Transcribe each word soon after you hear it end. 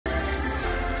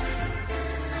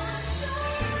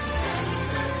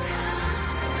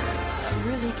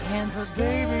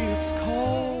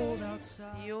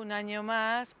Y un año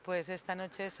más, pues esta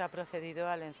noche se ha procedido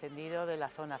al encendido de la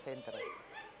zona centro.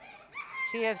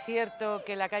 Sí es cierto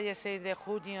que la calle 6 de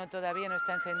junio todavía no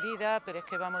está encendida, pero es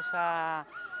que vamos a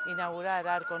inaugurar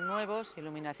arcos nuevos,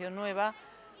 iluminación nueva,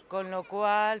 con lo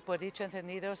cual pues dicho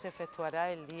encendido se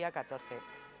efectuará el día 14.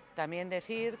 También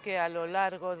decir que a lo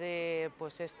largo de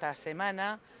pues esta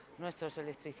semana nuestros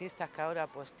electricistas, que ahora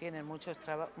pues tienen mucho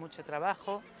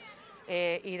trabajo,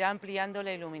 irá ampliando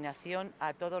la iluminación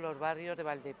a todos los barrios de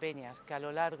Valdepeñas, que a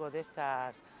lo largo de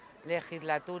estas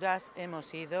legislaturas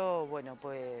hemos ido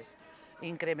pues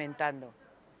incrementando.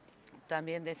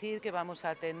 También decir que vamos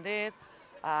a atender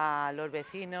a los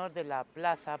vecinos de la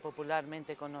plaza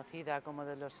popularmente conocida como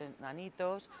de los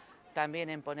Enanitos, también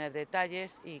en poner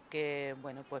detalles, y que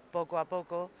pues poco a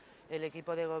poco el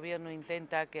equipo de gobierno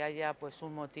intenta que haya pues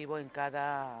un motivo en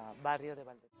cada barrio de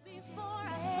Valdepeñas.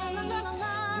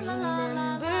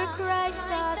 Remember Christ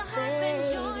our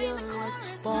Savior was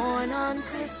born on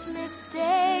Christmas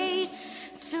Day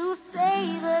to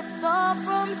save us all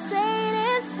from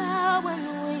Satan's power when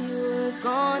we were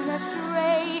gone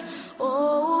astray.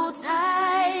 Oh,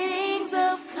 tidings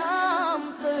of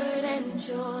comfort and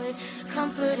joy,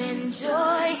 comfort and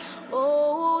joy.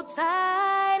 Oh,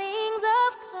 tidings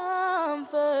of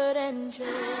comfort and joy,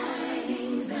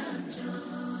 tidings of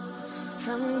joy.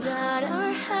 From God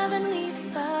our Heavenly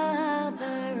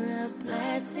Father, a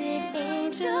blessed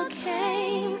angel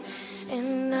came,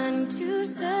 and unto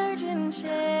certain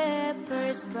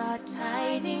shepherds brought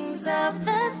tidings of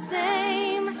the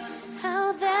same,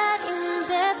 how that in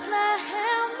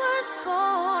Bethlehem was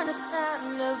born a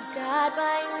Son of God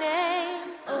by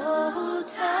name. Oh,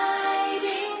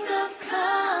 tidings of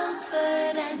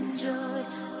comfort and joy,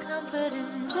 comfort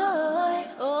and joy.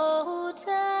 Oh,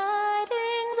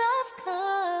 tidings of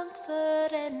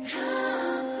comfort and joy,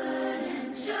 comfort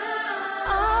and joy.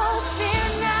 Oh, fear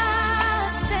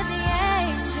not, said the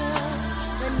angel,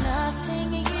 but nothing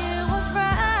you will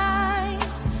fright.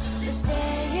 This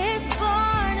day is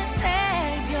born a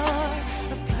Savior,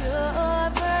 a pure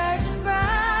virgin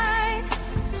bride,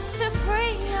 to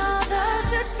free all those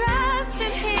who trust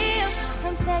in Him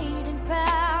from Satan's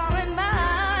power and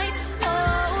might.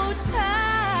 Oh,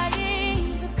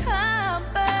 tidings of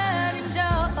comfort and joy.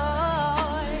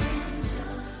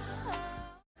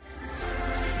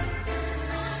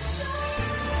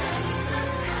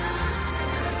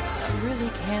 I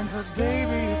really can't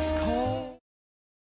stay.